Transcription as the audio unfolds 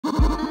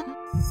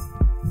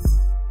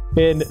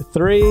In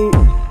 3,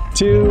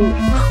 2,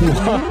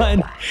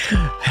 1.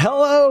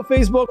 Hello,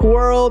 Facebook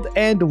world,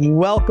 and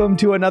welcome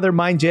to another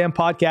Mind Jam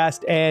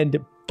podcast.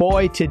 And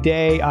boy,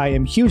 today I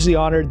am hugely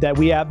honored that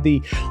we have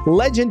the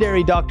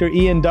legendary Dr.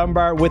 Ian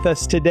Dunbar with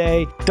us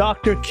today.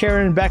 Dr.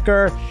 Karen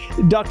Becker.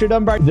 Dr.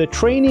 Dunbar, the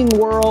training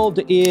world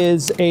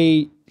is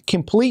a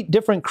complete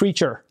different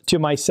creature to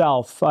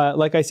myself.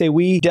 Like I say,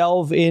 we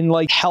delve in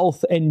like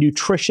health and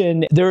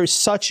nutrition. There is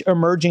such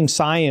emerging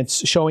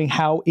science showing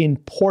how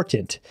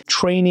important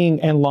training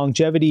and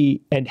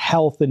longevity and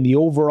health and the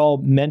overall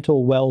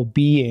mental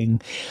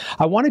well-being.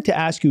 I wanted to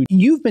ask you,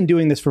 you've been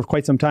doing this for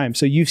quite some time.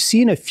 So you've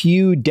seen a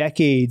few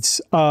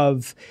decades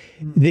of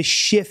this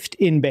shift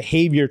in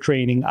behavior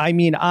training. I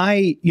mean,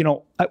 I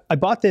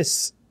bought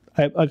this.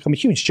 I'm a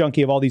huge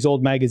junkie of all these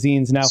old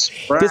magazines now.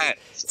 Spratt.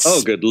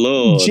 Oh, good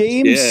Lord.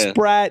 James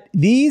Spratt.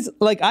 These,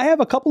 like, I have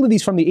a couple of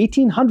these from the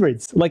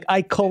 1800s. Like,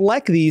 I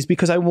collect these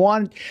because I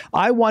want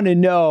to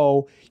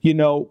know,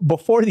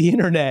 before the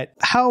internet,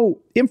 how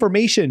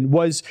information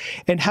was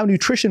and how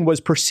nutrition was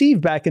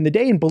perceived back in the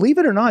day. And believe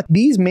it or not,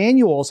 these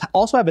manuals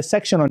also have a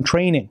section on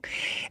training.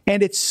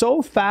 And it's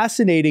so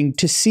fascinating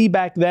to see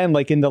back then,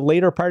 like in the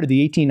later part of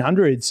the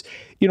 1800s,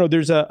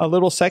 there's a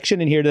little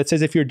section in here that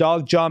says if your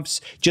dog jumps,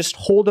 just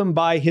hold him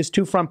by his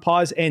two front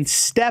paws and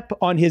step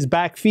on his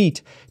back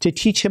feet to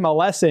teach him a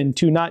lesson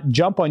to not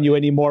jump on you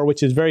anymore,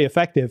 which is very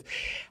effective.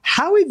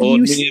 How have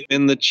you knee him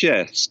in the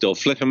chest, or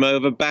flip him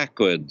over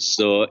backwards,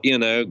 or,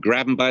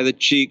 grab him by the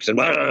cheeks and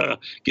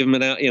give him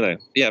an out,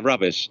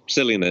 rubbish,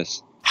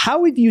 silliness.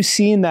 How have you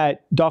seen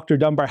that, Dr.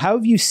 Dunbar? How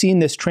have you seen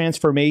this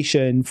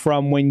transformation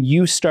from when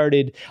you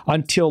started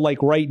until like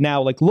right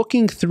now, like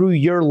looking through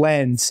your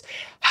lens?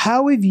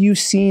 How have you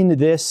seen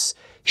this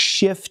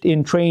shift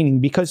in training?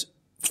 Because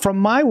from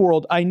my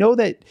world, I know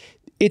that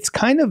it's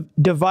kind of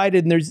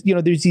divided, and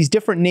there's these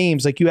different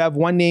names. Like you have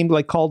one name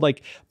like called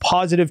like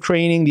positive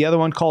training, the other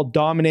one called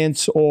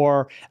dominance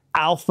or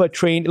alpha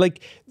training.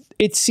 Like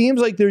it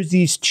seems like there's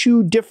these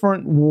two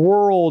different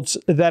worlds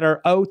that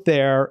are out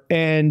there,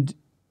 and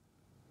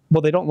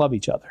well, they don't love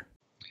each other.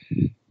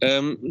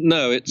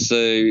 No, it's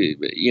a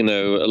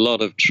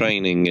lot of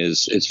training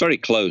it's very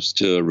close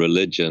to a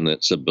religion.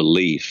 It's a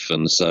belief.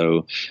 And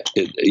so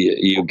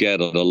you get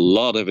a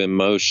lot of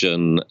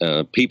emotion.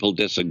 People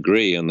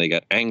disagree and they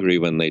get angry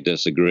when they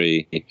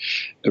disagree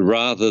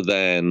rather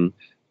than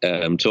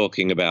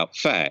talking about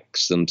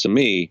facts. And to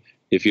me,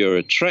 if you're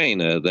a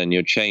trainer, then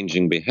you're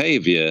changing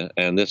behavior.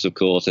 And this, of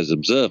course, is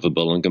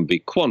observable and can be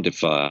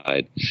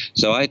quantified.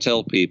 So I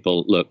tell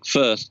people, look,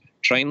 first,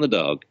 train the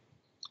dog.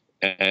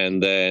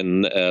 And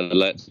then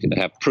let's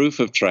have proof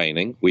of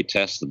training. We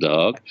test the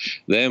dog.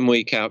 Then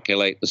we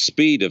calculate the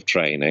speed of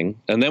training.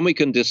 And then we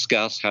can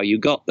discuss how you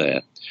got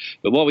there.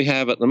 But what we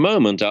have at the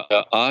moment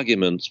are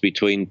arguments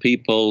between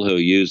people who are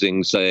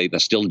using, say, they're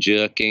still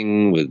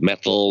jerking with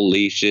metal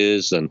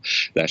leashes and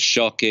they're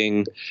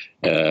shocking.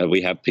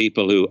 We have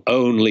people who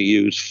only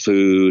use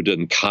food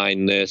and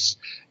kindness,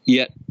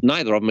 yet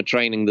neither of them are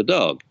training the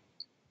dog.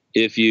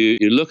 If you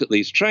look at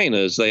these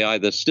trainers, they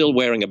either still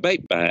wearing a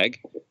bait bag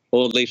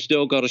or they've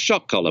still got a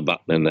shock collar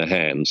button in their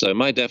hand. So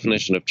my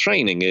definition of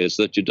training is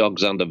that your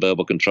dog's under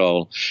verbal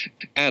control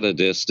at a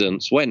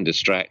distance when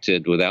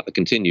distracted without the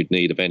continued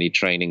need of any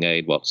training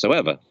aid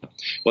whatsoever.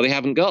 Well, they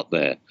haven't got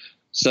there.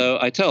 So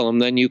I tell them,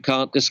 then you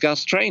can't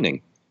discuss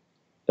training.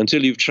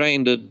 Until you've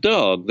trained a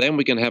dog, then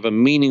we can have a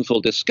meaningful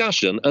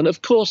discussion. And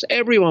of course,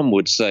 everyone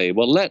would say,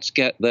 well, let's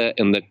get there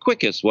in the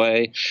quickest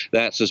way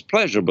that's as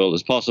pleasurable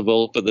as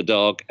possible for the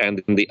dog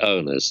and the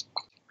owners.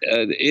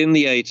 In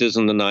the 80s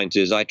and the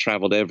 90s, I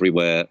traveled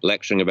everywhere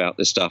lecturing about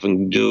this stuff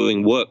and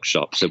doing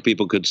workshops so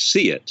people could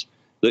see it,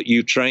 that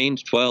you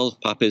trained 12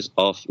 puppies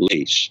off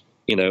leash,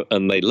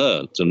 and they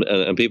learned,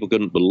 and people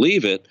couldn't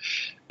believe it.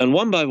 And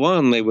one by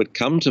one, they would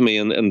come to me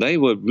and they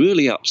were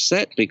really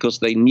upset because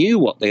they knew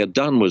what they had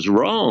done was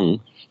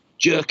wrong.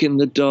 Jerking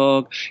the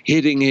dog,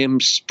 hitting him,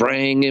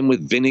 spraying him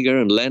with vinegar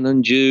and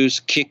lemon juice,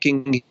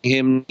 kicking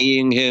him,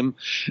 kneeing him.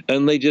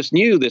 And they just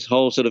knew this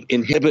whole sort of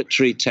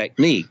inhibitory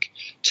technique,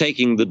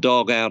 taking the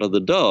dog out of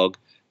the dog,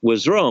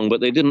 was wrong, but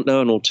they didn't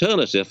know an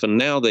alternative. And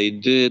now they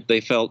did.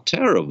 They felt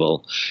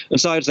terrible. And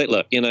so I'd say,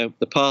 look,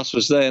 the past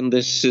was then,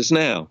 this is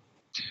now.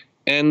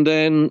 And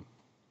then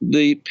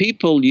the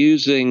people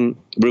using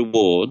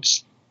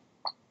rewards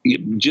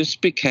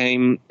just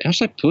became, how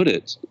should I put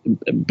it,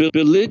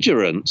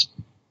 belligerent.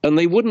 And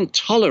they wouldn't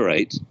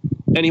tolerate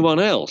anyone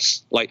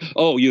else. Like,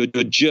 oh, you're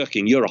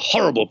jerking, you're a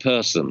horrible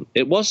person.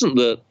 It wasn't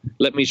that,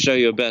 let me show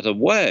you a better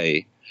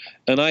way.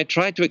 And I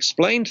tried to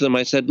explain to them,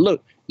 I said,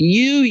 look,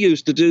 you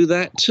used to do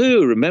that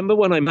too. Remember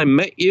when I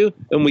met you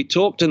and we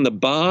talked in the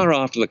bar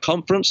after the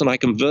conference and I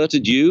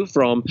converted you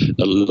from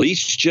a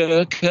leash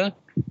jerker,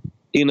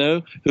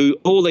 who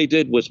all they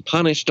did was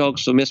punish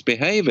dogs for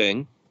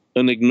misbehaving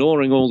and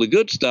ignoring all the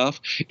good stuff,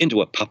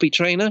 into a puppy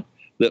trainer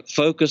that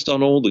focused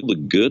on all the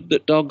good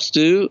that dogs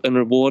do and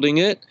rewarding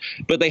it,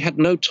 but they had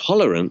no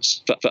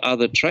tolerance for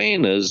other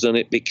trainers, and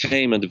it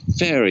became a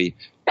very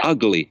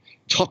ugly,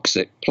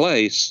 toxic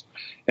place.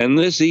 And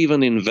this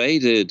even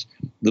invaded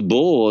the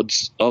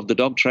boards of the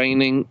dog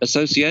training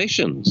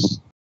associations.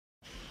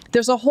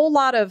 There's a whole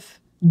lot of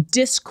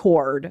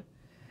discord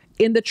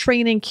in the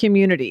training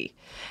community.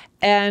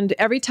 And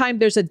every time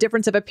there's a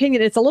difference of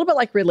opinion, it's a little bit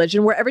like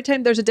religion, where every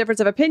time there's a difference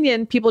of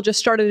opinion, people just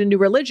started a new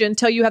religion.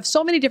 Till you have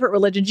so many different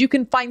religions, you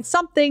can find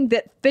something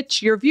that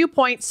fits your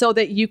viewpoint so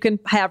that you can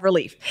have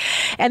relief.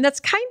 And that's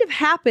kind of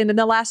happened in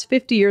the last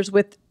 50 years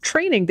with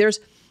training. There's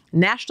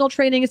national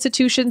training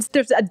institutions.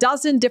 There's a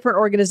dozen different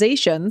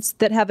organizations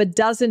that have a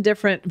dozen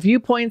different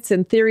viewpoints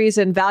and theories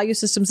and value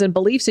systems and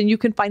beliefs, and you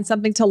can find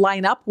something to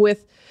line up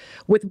with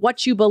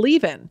what you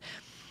believe in.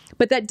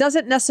 But that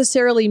doesn't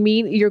necessarily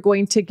mean you're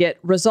going to get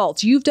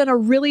results. You've done a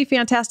really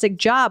fantastic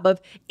job of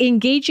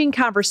engaging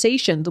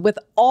conversations with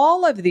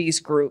all of these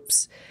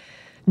groups,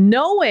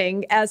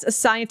 knowing as a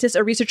scientist,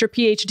 a researcher,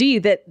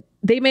 PhD, that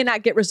they may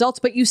not get results,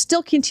 but you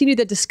still continue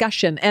the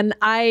discussion. And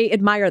I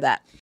admire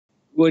that.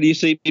 Well, you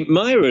see,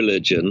 my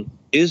religion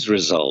is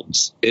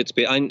results.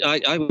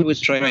 I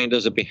was trained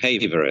as a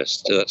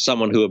behaviourist,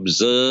 someone who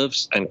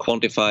observes and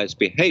quantifies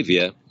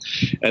behaviour.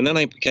 And then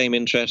I became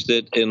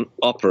interested in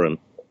operant,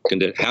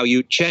 how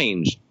you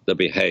change the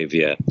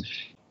behavior.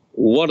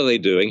 What are they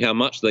doing? How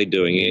much are they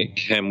doing it?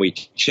 Can we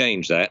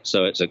change that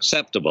so it's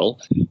acceptable?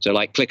 So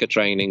like clicker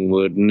training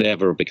would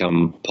never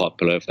become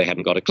popular if they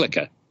hadn't got a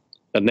clicker.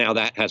 And now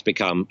that has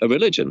become a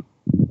religion.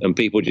 And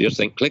people just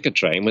think clicker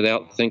train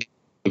without thinking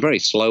a very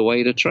slow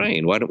way to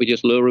train. Why don't we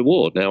just lure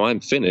reward? Now I'm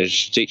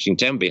finished teaching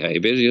 10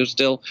 behaviors. You're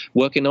still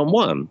working on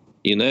one.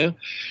 You know,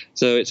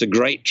 so it's a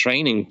great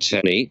training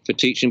technique for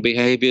teaching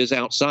behaviors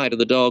outside of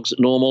the dog's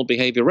normal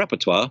behavior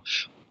repertoire,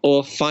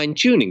 or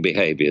fine-tuning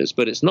behaviors,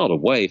 but it's not a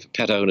way for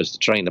pet owners to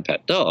train the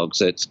pet dogs.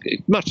 It's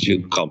much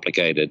too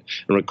complicated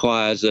and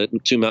requires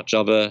too much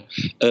of a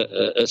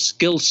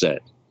skill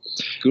set.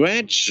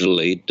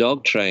 Gradually,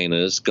 dog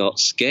trainers got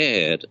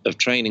scared of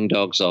training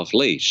dogs off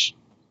leash.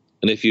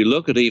 And if you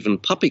look at even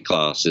puppy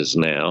classes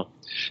now,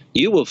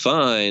 you will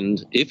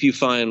find, if you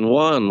find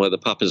one where the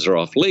puppies are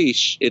off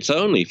leash, it's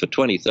only for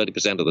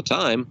 20–30% of the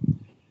time.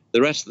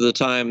 The rest of the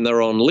time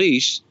they're on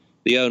leash,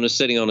 the owner's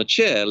sitting on a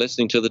chair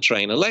listening to the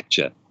trainer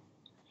lecture.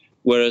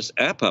 Whereas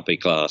our puppy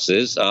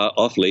classes are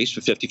off leash for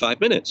 55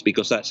 minutes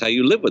because that's how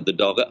you live with the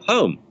dog at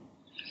home.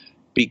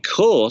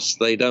 Because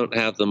they don't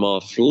have them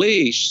off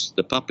leash,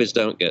 the puppies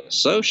don't get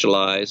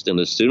socialized, and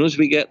as soon as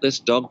we get this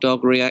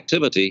dog-dog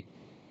reactivity,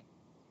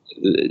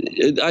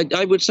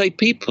 I would say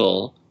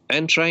people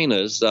and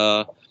trainers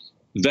are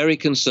very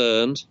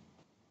concerned,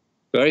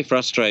 very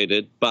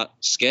frustrated, but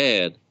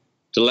scared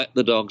to let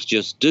the dogs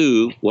just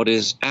do what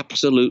is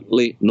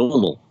absolutely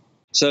normal.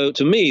 So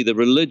to me, the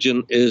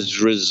religion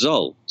is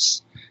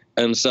results.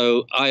 And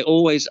so I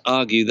always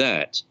argue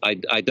that.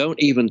 I don't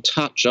even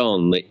touch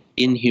on the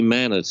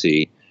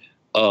inhumanity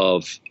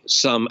of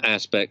some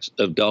aspects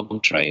of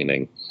dog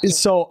training.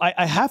 So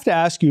I have to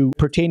ask you,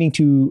 pertaining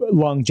to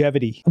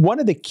longevity, one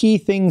of the key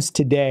things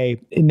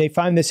today, and they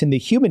find this in the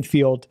human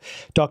field,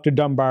 Dr.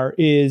 Dunbar,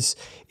 is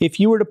if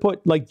you were to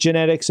put like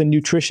genetics and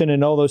nutrition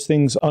and all those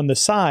things on the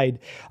side,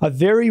 a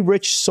very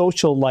rich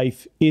social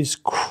life is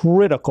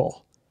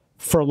critical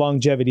for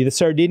longevity. The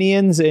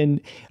Sardinians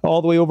and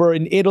all the way over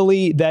in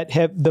Italy that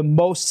have the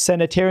most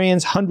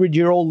centenarians,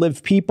 100-year-old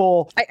lived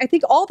people. I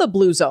think all the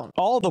blue zones.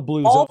 All the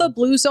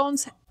blue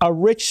zones. A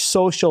rich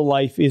social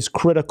life is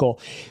critical.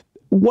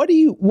 What do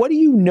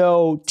you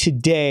know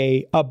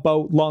today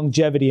about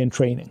longevity and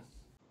training?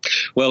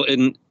 Well,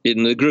 in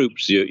the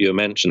groups you're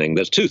mentioning,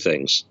 there's two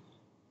things.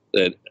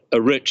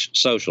 A rich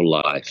social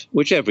life,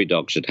 which every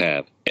dog should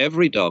have.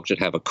 Every dog should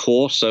have a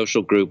core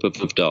social group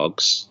of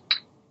dogs.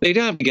 They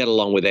don't have to get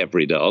along with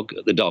every dog,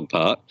 the dog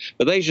part,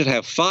 but they should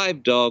have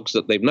 5 dogs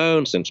that they've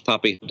known since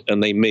puppyhood,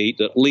 and they meet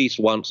at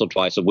least once or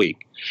twice a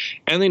week.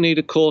 And they need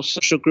a core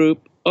social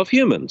group of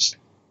humans.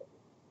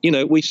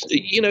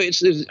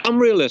 It's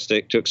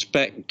unrealistic to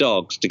expect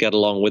dogs to get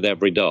along with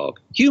every dog.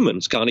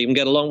 Humans can't even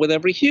get along with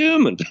every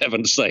human, for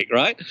heaven's sake,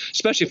 right?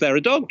 Especially if they're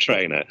a dog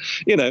trainer,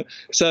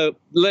 So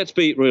let's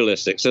be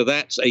realistic. So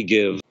that's a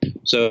give.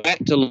 So back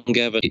to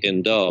longevity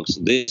in dogs.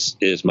 This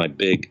is my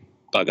big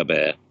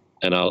bugbear.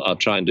 And I'll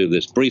try and do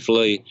this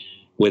briefly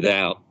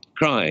without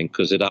crying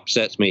because it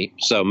upsets me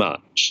so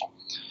much.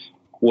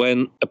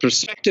 When a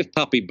prospective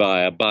puppy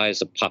buyer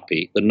buys a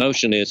puppy, the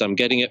notion is I'm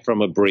getting it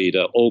from a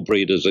breeder, all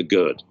breeders are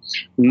good.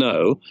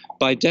 No,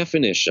 by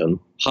definition,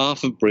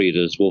 half of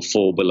breeders will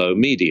fall below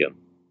median,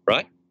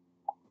 right?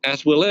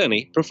 As will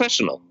any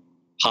professional.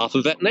 Half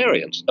of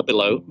veterinarians are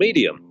below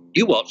median.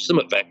 You watch them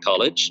at vet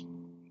college,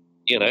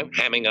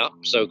 hamming up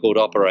so-called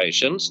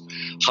operations.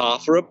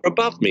 Half are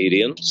above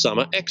median, some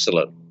are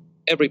excellent.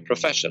 Every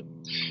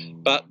profession.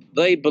 But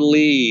they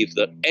believe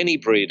that any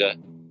breeder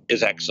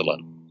is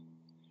excellent.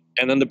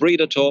 And then the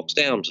breeder talks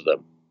down to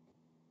them.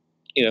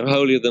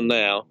 Holier than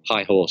thou,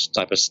 high horse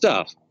type of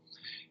stuff.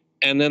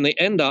 And then they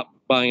end up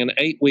buying an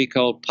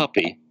 8-week-old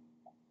puppy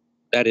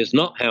that is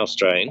not house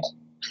trained.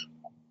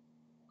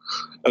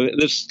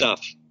 This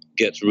stuff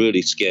gets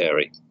really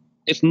scary.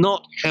 It's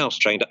not house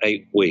trained at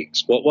 8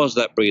 weeks. What was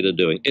that breeder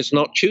doing? It's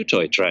not chew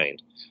toy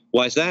trained.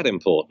 Why is that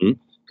important?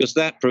 because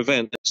that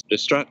prevents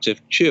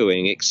destructive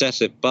chewing,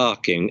 excessive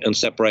barking, and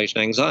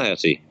separation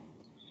anxiety.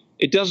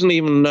 It doesn't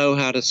even know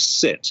how to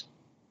sit,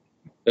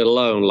 let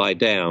alone lie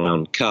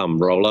down, come,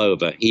 roll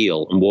over,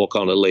 heel, and walk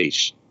on a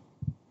leash.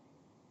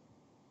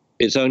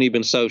 It's only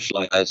been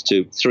socialized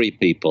to 3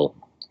 people,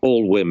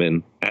 all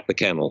women at the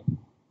kennel,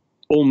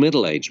 all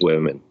middle-aged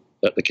women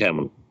at the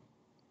kennel.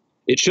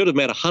 It should have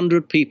met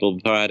 100 people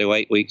prior to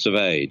 8 weeks of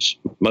age,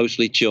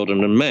 mostly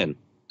children and men.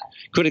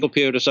 Critical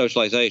period of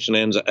socialization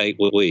ends at 8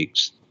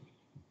 weeks.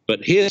 But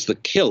here's the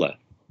killer.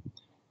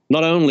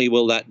 Not only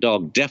will that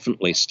dog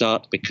definitely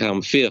start to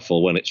become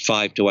fearful when it's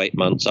 5 to 8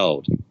 months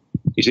old.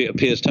 You see, it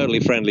appears totally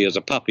friendly as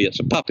a puppy.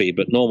 It's a puppy,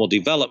 but normal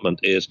development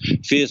is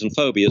fears and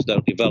phobias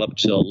don't develop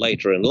till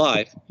later in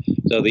life.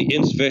 So the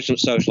insufficient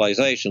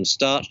socialization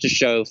starts to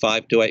show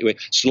 5 to 8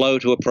 weeks, slow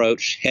to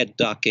approach, head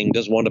ducking,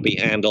 doesn't want to be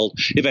handled,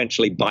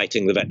 eventually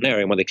biting the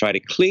veterinarian when they try to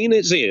clean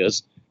its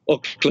ears or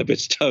clip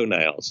its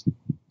toenails.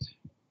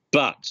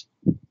 But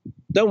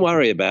don't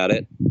worry about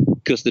it,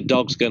 because the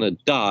dog's going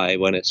to die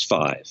when it's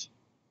 5.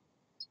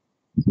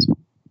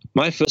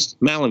 My first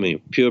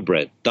Malamute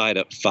purebred died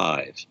at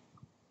 5.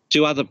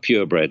 2 other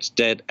purebreds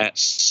dead at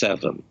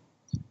 7.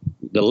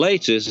 The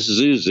latest,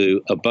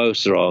 Zuzu, a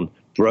Beauceron,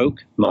 broke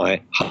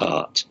my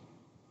heart.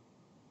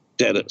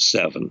 Dead at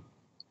 7.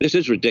 This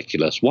is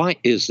ridiculous. Why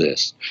is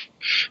this?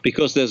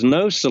 Because there's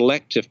no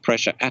selective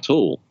pressure at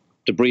all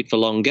to breed for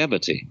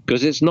longevity,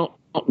 because it's not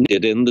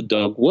needed in the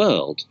dog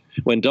world.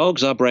 When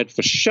dogs are bred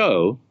for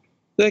show,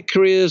 their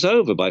career's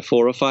over by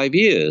 4 or 5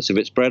 years. If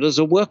it's bred as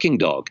a working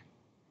dog,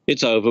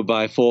 it's over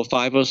by 4,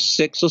 5, or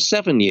 6 or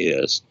 7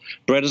 years.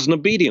 Bred as an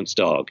obedience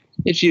dog,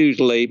 it's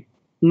usually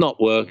not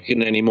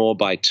working anymore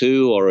by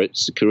 2, or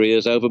its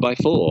career's over by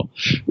 4.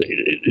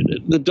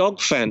 The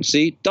dog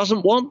fancy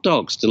doesn't want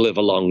dogs to live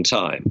a long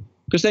time,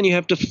 because then you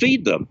have to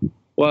feed them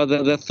while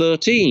they're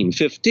 13,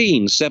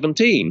 15,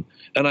 17.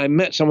 And I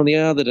met someone the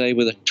other day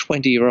with a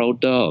 20-year-old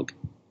dog.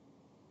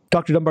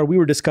 Dr. Dunbar, we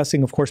were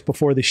discussing, of course,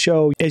 before the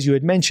show, as you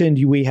had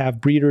mentioned, we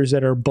have breeders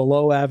that are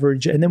below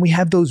average, and then we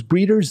have those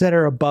breeders that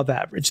are above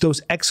average,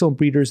 those excellent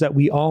breeders that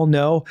we all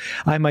know.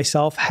 I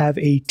myself have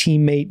a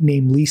teammate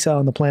named Lisa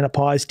on the Planet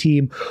Paws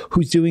team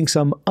who's doing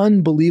some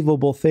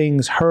unbelievable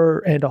things, her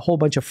and a whole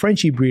bunch of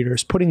Frenchie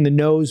breeders, putting the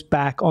nose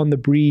back on the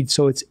breed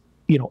so it's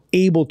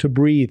able to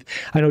breathe.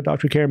 I know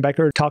Dr. Karen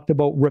Becker talked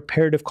about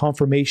reparative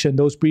conformation,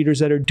 those breeders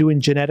that are doing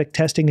genetic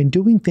testing and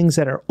doing things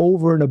that are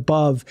over and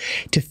above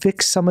to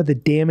fix some of the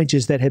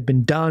damages that have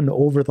been done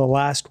over the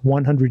last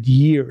 100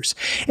 years.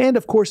 And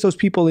of course, those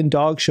people in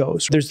dog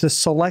shows. There's the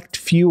select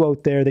few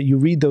out there that you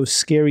read those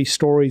scary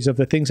stories of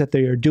the things that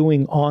they are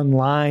doing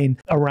online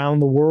around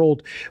the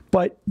world.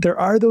 But there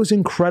are those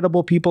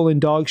incredible people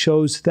in dog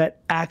shows that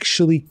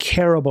actually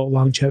care about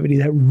longevity,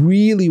 that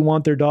really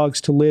want their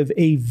dogs to live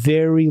a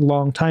very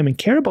long time and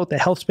care about the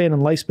health span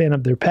and lifespan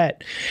of their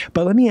pet.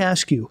 But let me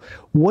ask you,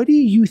 what do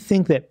you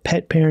think that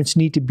pet parents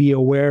need to be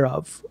aware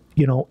of?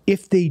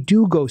 If they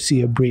do go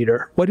see a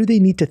breeder, what do they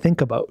need to think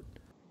about?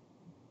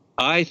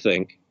 I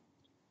think,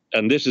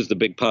 and this is the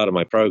big part of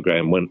my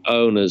program, when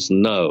owners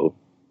know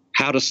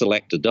how to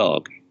select a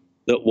dog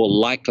that will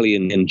likely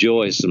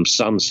enjoy some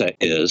sunset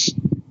years,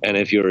 and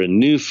if you're a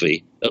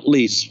newfie, at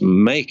least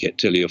make it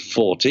till you're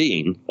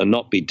 14 and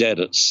not be dead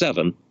at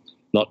 7,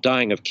 not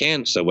dying of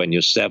cancer when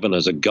you're 7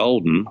 as a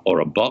golden or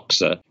a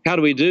boxer. How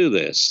do we do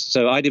this?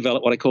 So I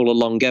developed what I call a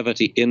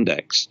longevity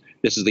index.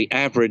 This is the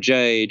average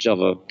age of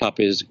a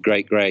puppy's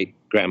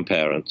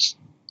great-great-grandparents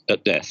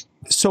at death.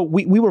 So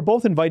we were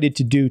both invited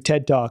to do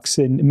TED Talks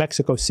in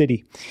Mexico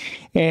City.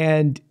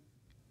 And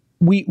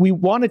we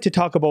wanted to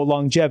talk about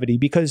longevity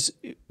because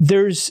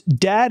there's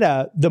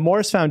data, the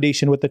Morris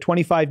Foundation with the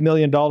 $25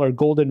 million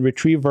Golden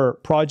Retriever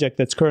project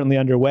that's currently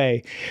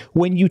underway.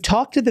 When you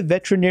talk to the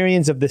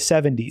veterinarians of the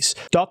 70s,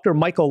 Dr.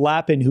 Michael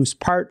Lappin, who's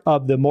part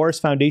of the Morris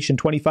Foundation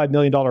 $25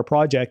 million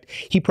project,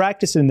 he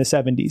practiced in the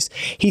 70s.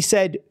 He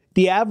said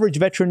the average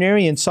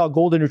veterinarian saw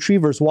Golden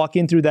Retrievers walk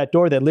in through that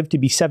door that lived to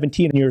be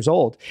 17 years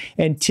old.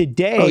 And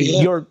today,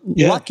 you're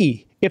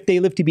lucky if they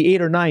live to be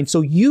 8 or 9. So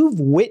you've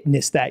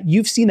witnessed that.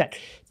 You've seen that.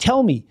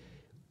 Tell me,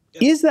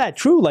 is that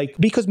true?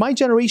 Because my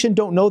generation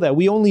don't know that.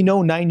 We only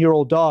know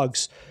 9-year-old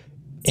dogs.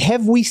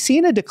 Have we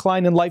seen a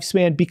decline in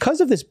lifespan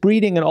because of this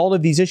breeding and all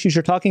of these issues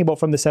you're talking about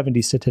from the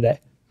 70s to today?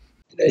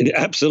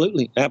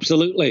 Absolutely.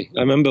 Absolutely.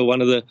 I remember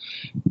one of the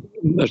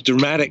most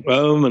dramatic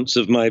moments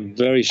of my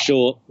very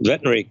short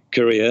veterinary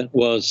career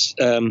was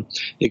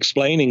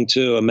explaining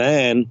to a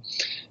man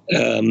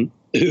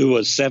who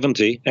was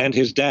 70 and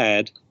his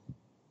dad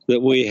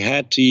that we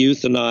had to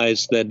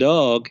euthanize their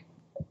dog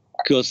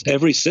because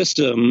every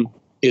system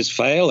is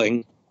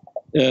failing.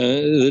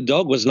 The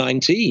dog was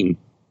 19.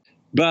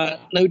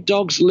 But no,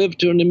 dogs lived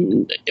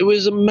to it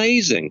was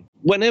amazing.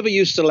 Whenever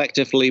you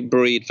selectively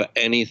breed for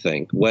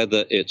anything,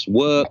 whether it's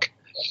work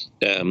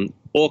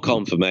or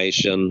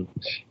conformation,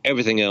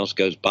 everything else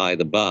goes by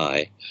the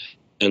by.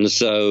 And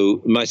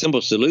so my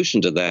simple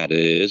solution to that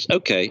is,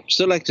 okay,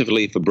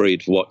 selectively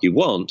breed for what you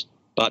want,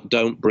 but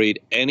don't breed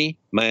any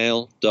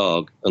male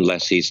dog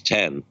unless he's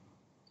 10.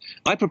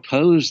 I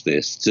proposed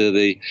this to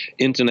the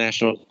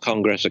International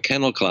Congress of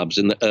Kennel Clubs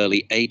in the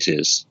early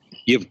 80s.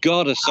 You've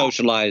got to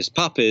socialize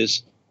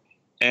puppies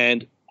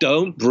and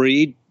don't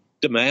breed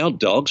the male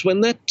dogs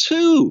when they're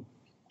 2.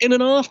 In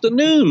an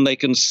afternoon, they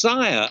can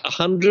sire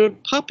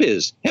 100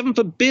 puppies. Heaven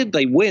forbid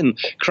they win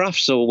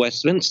Crufts or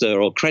Westminster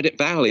or Credit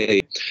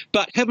Valley.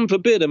 But heaven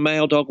forbid a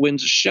male dog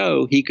wins a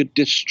show. He could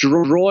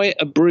destroy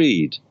a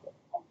breed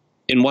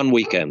in one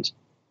weekend.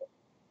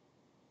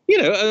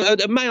 You know,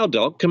 a male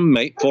dog can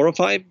mate 4 or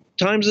 5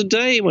 times a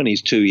day when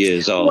he's 2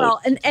 years old.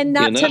 Well, and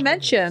not to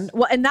mention,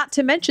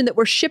 that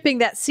we're shipping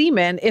that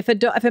semen. If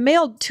a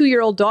male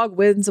 2-year-old dog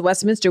wins a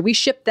Westminster, we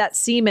ship that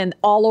semen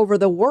all over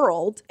the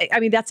world. I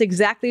mean, that's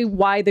exactly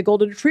why the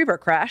Golden Retriever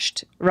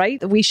crashed,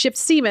 right? We shipped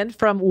semen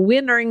from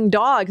winnering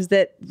dogs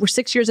that were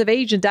 6 years of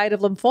age and died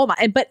of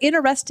lymphoma. But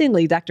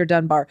interestingly, Dr.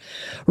 Dunbar,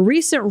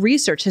 recent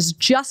research has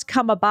just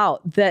come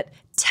about that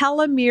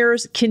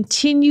telomeres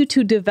continue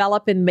to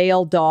develop in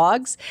male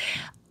dogs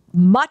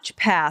much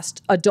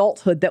past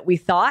adulthood that we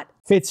thought.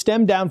 It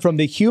stemmed down from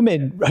the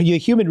human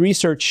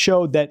research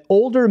showed that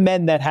older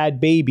men that had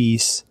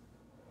babies,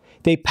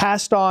 they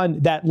passed on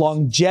that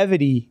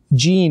longevity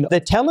gene.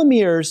 The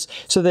telomeres,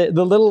 so the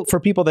little, for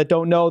people that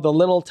don't know, the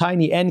little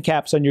tiny end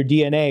caps on your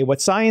DNA,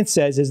 what science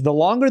says is the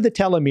longer the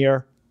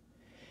telomere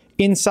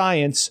in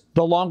science,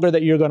 the longer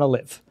that you're going to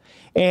live.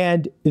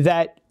 And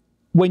that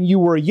when you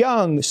were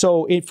young,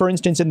 so for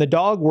instance, in the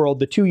dog world,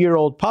 the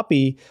 2-year-old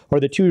puppy or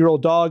the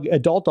 2-year-old dog,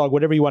 adult dog,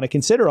 whatever you want to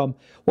consider them,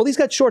 well, he's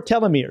got short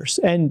telomeres.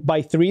 And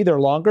by 3, they're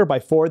longer.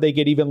 By 4, they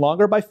get even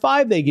longer. By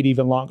 5, they get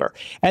even longer.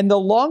 And the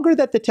longer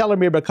that the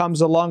telomere becomes,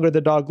 the longer the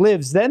dog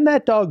lives. Then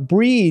that dog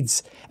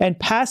breeds and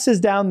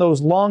passes down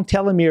those long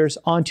telomeres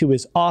onto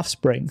his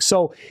offspring.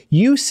 So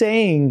you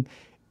saying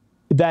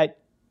that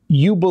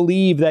you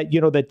believe that,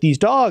 you know, that these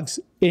dogs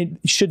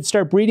should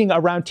start breeding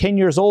around 10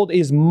 years old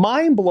is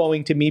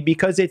mind-blowing to me,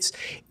 because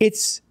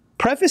it's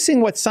prefacing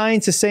what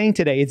science is saying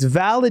today. It's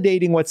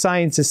validating what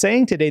science is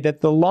saying today,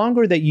 that the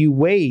longer that you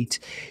wait,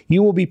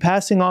 you will be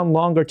passing on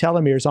longer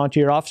telomeres onto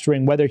your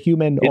offspring, whether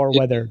human or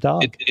whether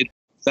dog. It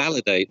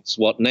validates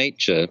what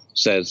nature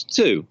says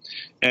too.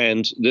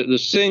 And the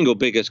single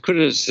biggest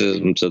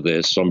criticism to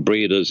this from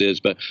breeders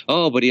is, but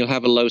he'll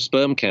have a low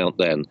sperm count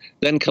then.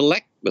 Then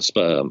collect the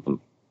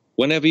sperm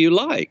whenever you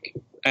like,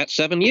 at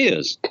 7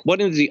 years. What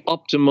is the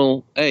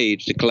optimal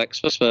age to collect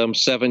sperm?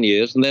 7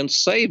 years, and then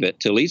save it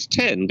till he's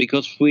 10,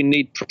 because we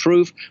need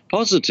proof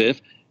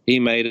positive he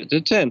made it to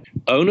 10.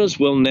 Owners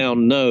will now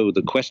know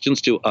the questions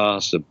to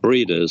ask the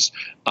breeders.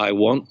 I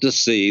want to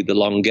see the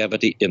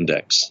longevity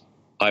index.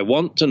 I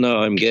want to know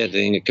I'm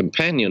getting a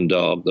companion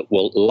dog that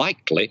will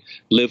likely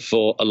live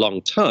for a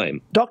long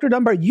time. Dr.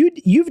 Dunbar,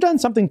 you've done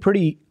something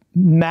pretty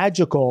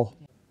magical.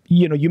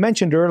 You know, you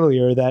mentioned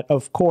earlier that,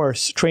 of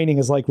course, training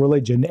is like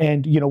religion.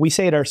 And, you know, we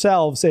say it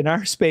ourselves in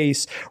our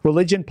space,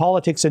 religion,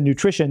 politics, and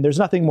nutrition, there's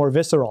nothing more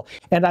visceral.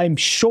 And I'm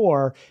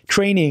sure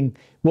training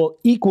will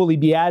equally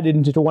be added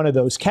into one of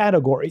those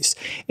categories.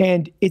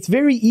 And it's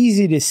very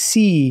easy to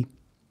see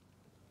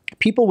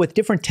people with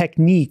different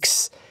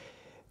techniques.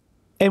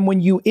 And when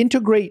you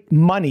integrate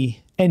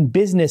money and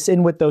business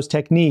in with those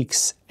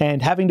techniques,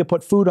 and having to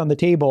put food on the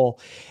table,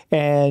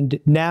 and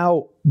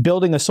now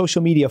building a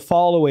social media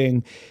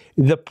following,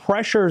 the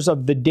pressures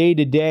of the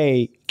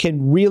day-to-day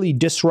can really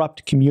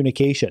disrupt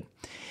communication.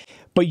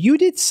 But you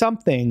did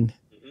something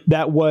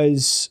that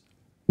was,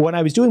 when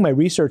I was doing my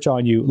research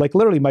on you, like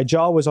literally my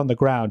jaw was on the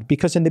ground,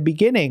 because in the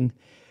beginning,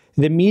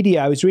 the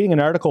media, I was reading an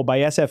article by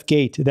SF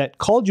Gate that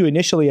called you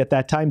initially at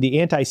that time the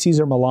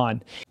anti-Cesar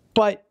Millan.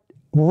 But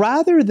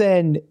rather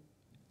than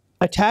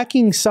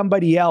attacking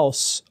somebody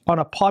else on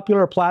a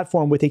popular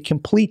platform with a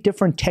complete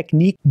different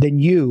technique than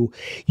you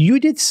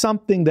did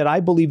something that I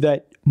believe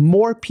that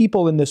more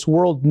people in this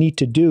world need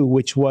to do,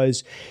 which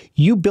was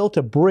you built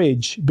a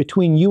bridge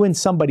between you and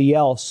somebody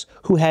else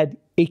who had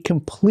a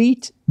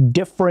complete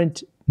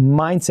different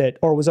mindset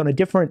or was on a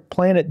different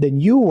planet than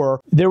you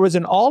were. There was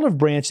an olive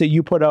branch that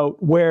you put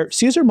out where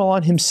Cesar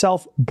Millan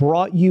himself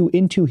brought you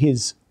into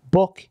his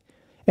book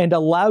and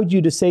allowed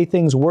you to say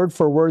things word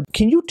for word.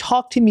 Can you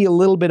talk to me a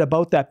little bit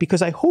about that?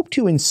 Because I hope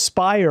to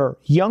inspire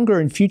younger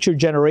and future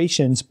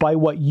generations by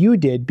what you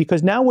did,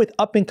 because now with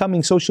up and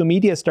coming social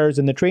media stars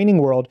in the training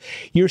world,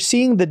 you're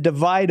seeing the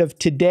divide of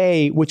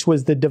today, which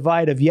was the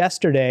divide of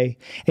yesterday.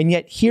 And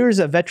yet here's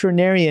a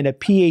veterinarian, a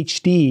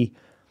PhD,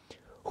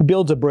 who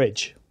builds a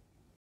bridge.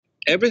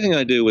 Everything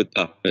I do with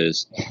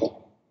puppies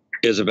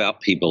is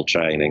about people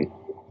training.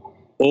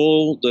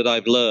 All that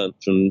I've learned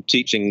from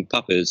teaching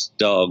puppies,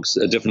 dogs,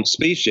 a different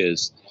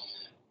species,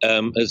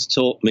 has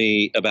taught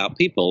me about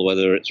people,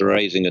 whether it's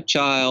raising a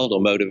child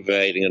or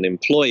motivating an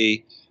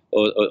employee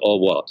or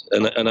what.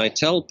 And I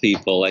tell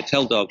people, I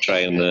tell dog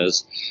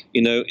trainers,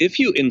 you know, if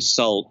you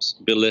insult,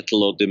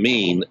 belittle, or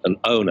demean an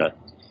owner,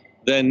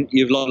 then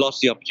you've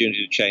lost the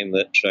opportunity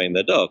to train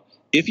their dog.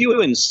 If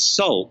you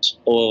insult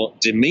or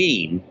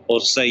demean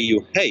or say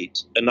you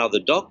hate another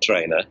dog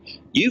trainer,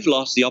 you've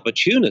lost the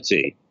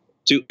opportunity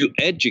to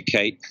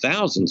educate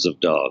thousands of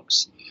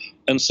dogs.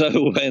 And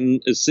so when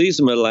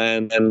Cesar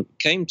Millan then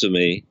came to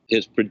me,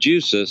 his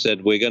producer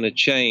said, we're going to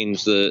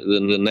change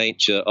the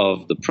nature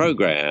of the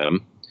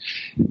program.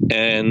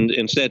 And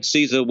instead,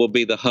 Cesar will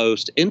be the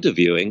host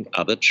interviewing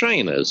other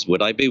trainers.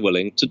 Would I be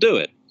willing to do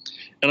it?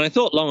 And I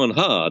thought long and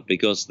hard,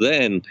 because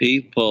then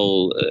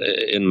people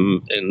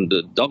in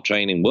the dog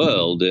training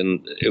world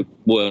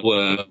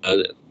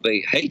they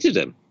hated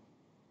him.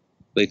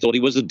 They thought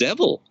he was the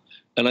devil.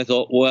 And I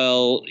thought,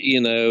 well,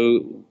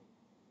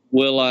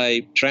 will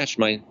I trash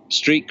my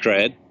street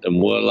cred, and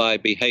will I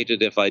be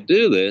hated if I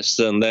do this?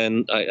 And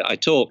then I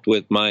talked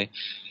with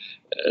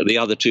the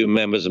other two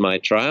members of my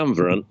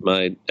triumvirate,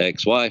 my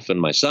ex-wife and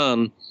my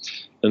son,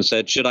 and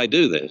said, should I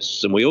do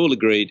this? And we all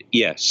agreed,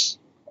 yes.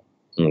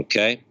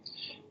 Okay.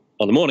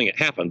 On the morning it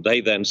happened,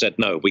 they then said,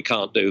 no, we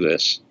can't do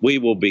this. We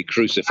will be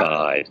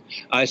crucified.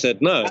 I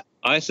said, no.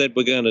 I said,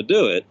 we're going to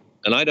do it.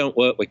 And I don't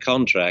work with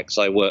contracts.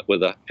 I work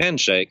with a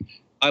handshake.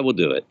 I will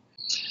do it.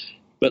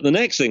 But the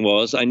next thing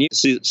was, I knew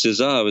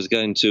Cesar was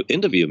going to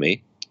interview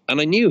me, and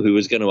I knew who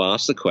was going to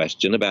ask the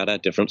question about our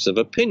difference of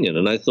opinion.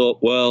 And I thought,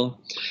 well,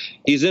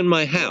 he's in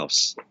my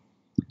house,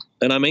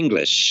 and I'm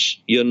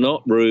English. You're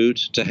not rude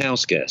to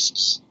house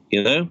guests,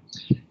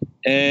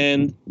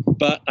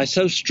 But I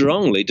so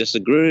strongly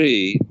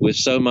disagree with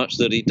so much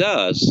that he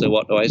does, so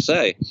what do I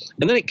say?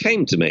 And then it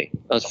came to me.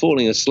 I was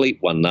falling asleep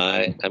one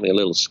night, having a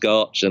little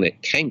scotch, and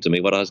it came to me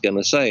what I was going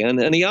to say.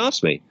 And he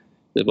asked me,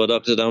 well,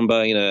 Dr.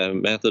 Dunbar,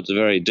 methods are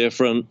very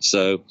different,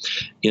 so,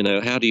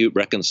 how do you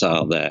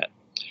reconcile that?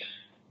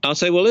 I'll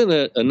say, well,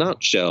 in a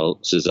nutshell,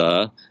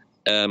 Cesar,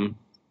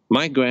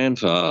 my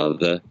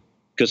grandfather,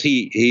 because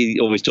he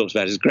always talks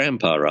about his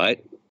grandpa,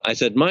 right? I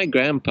said, my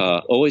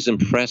grandpa always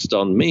impressed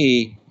on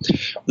me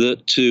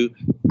that to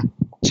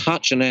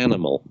touch an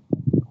animal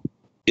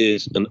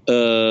is an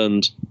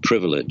earned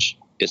privilege.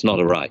 It's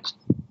not a right.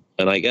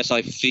 And I guess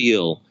I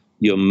feel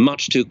you're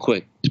much too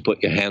quick to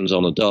put your hands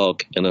on a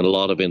dog, and in a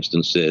lot of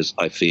instances,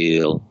 I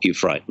feel you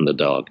frighten the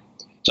dog.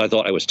 So I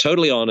thought I was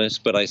totally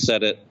honest, but I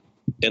said it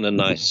in a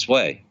nice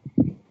way.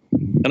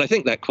 And I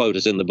think that quote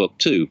is in the book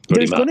too,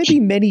 pretty much. There's going to be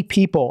many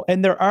people,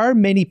 and there are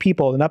many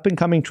people and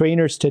up-and-coming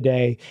trainers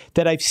today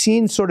that I've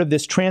seen sort of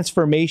this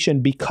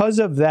transformation because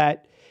of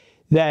that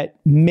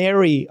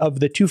marry of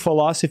the two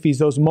philosophies,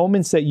 those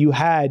moments that you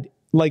had,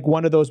 like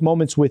one of those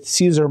moments with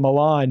Cesar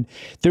Millan.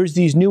 There's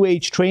these new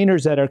age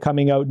trainers that are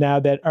coming out now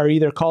that are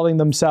either calling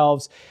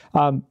themselves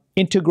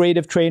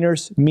integrative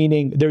trainers,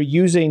 meaning they're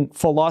using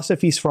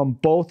philosophies from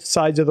both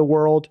sides of the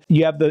world.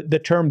 You have the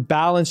term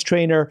balance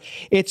trainer.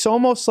 It's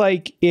almost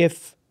like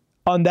if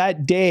on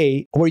that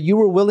day where you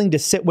were willing to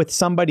sit with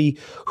somebody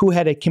who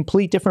had a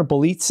complete different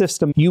belief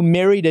system, you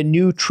married a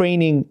new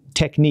training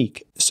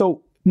technique.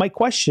 So my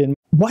question,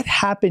 what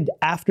happened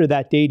after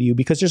that day to you?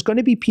 Because there's going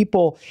to be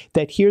people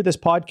that hear this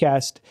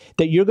podcast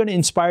that you're going to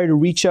inspire to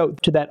reach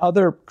out to that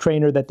other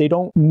trainer that they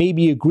don't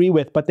maybe agree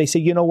with, but they say,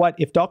 you know what,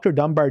 if Dr.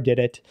 Dunbar did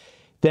it,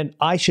 then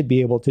I should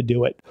be able to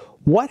do it.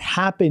 What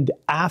happened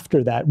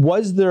after that?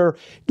 Was there,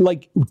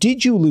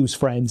 did you lose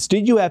friends?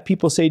 Did you have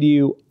people say to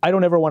you, I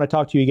don't ever want to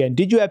talk to you again?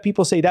 Did you have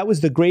people say, that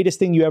was the greatest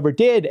thing you ever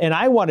did, and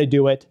I want to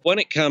do it? When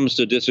it comes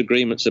to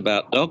disagreements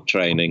about dog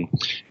training,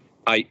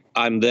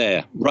 I'm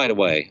there right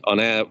away on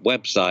our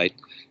website,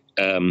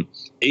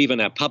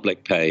 even our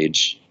public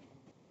page.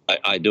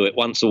 I do it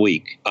once a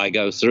week. I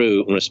go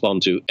through and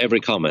respond to every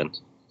comment,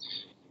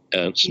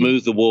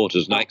 smooth the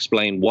waters, and I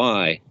explain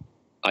why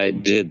I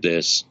did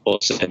this or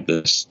said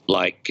this.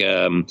 Like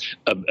a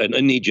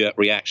knee-jerk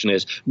reaction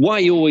is, why are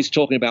you always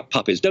talking about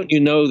puppies? Don't you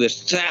know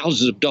there's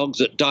thousands of dogs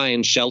that die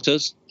in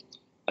shelters?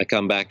 I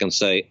come back and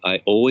say,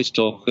 I always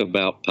talk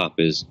about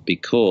puppies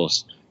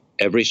because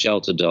every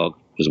shelter dog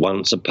was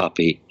once a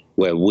puppy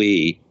where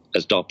we,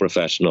 as dog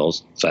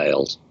professionals,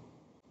 failed.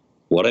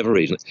 Whatever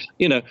reason,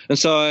 and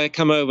so I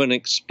come over and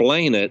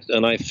explain it,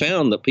 and I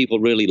found that people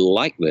really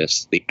like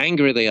this. The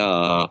angrier they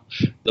are,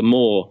 the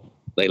more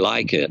they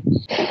like it.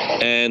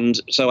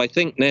 And so I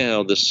think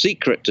now the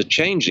secret to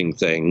changing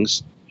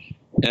things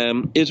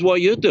is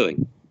what you're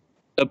doing.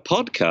 A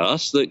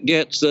podcast that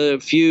gets a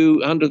few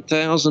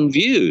 100,000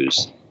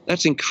 views.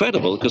 That's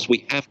incredible because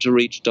we have to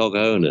reach dog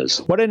owners.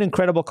 What an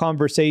incredible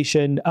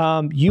conversation.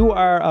 You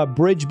are a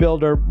bridge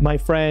builder, my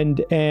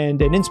friend,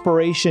 and an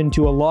inspiration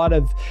to a lot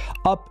of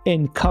up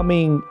and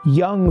coming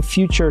young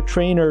future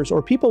trainers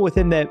or people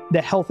within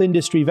the health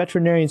industry,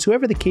 veterinarians,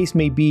 whoever the case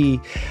may be.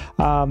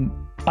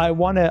 I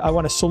want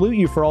to salute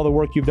you for all the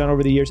work you've done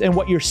over the years and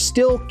what you're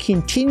still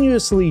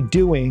continuously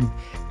doing.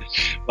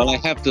 Well, I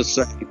have to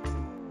say,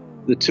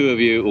 the two of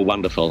you were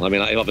wonderful. I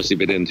mean, I've obviously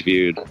been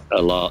interviewed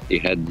a lot.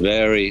 You had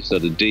very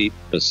sort of deep,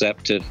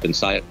 perceptive,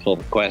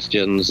 insightful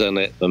questions,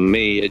 and for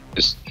me,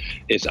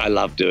 I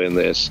love doing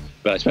this,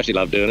 but I especially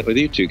love doing it with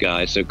you two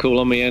guys. So call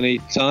on me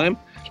anytime.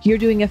 You're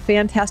doing a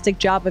fantastic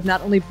job of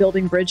not only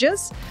building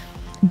bridges,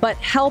 but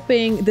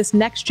helping this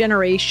next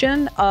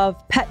generation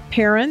of pet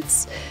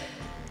parents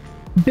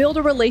build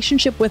a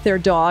relationship with their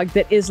dog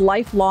that is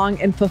lifelong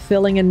and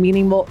fulfilling and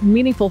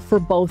meaningful for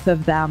both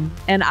of them.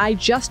 And I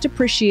just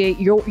appreciate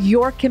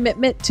your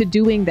commitment to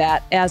doing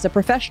that as a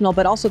professional,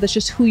 but also that's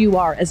just who you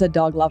are as a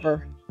dog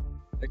lover.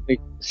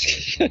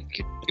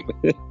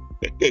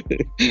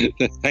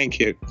 Thank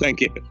you.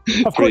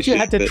 Of course you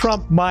had to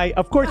trump my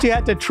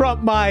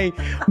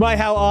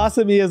how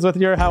awesome he is with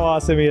your how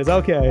awesome he is.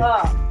 Okay.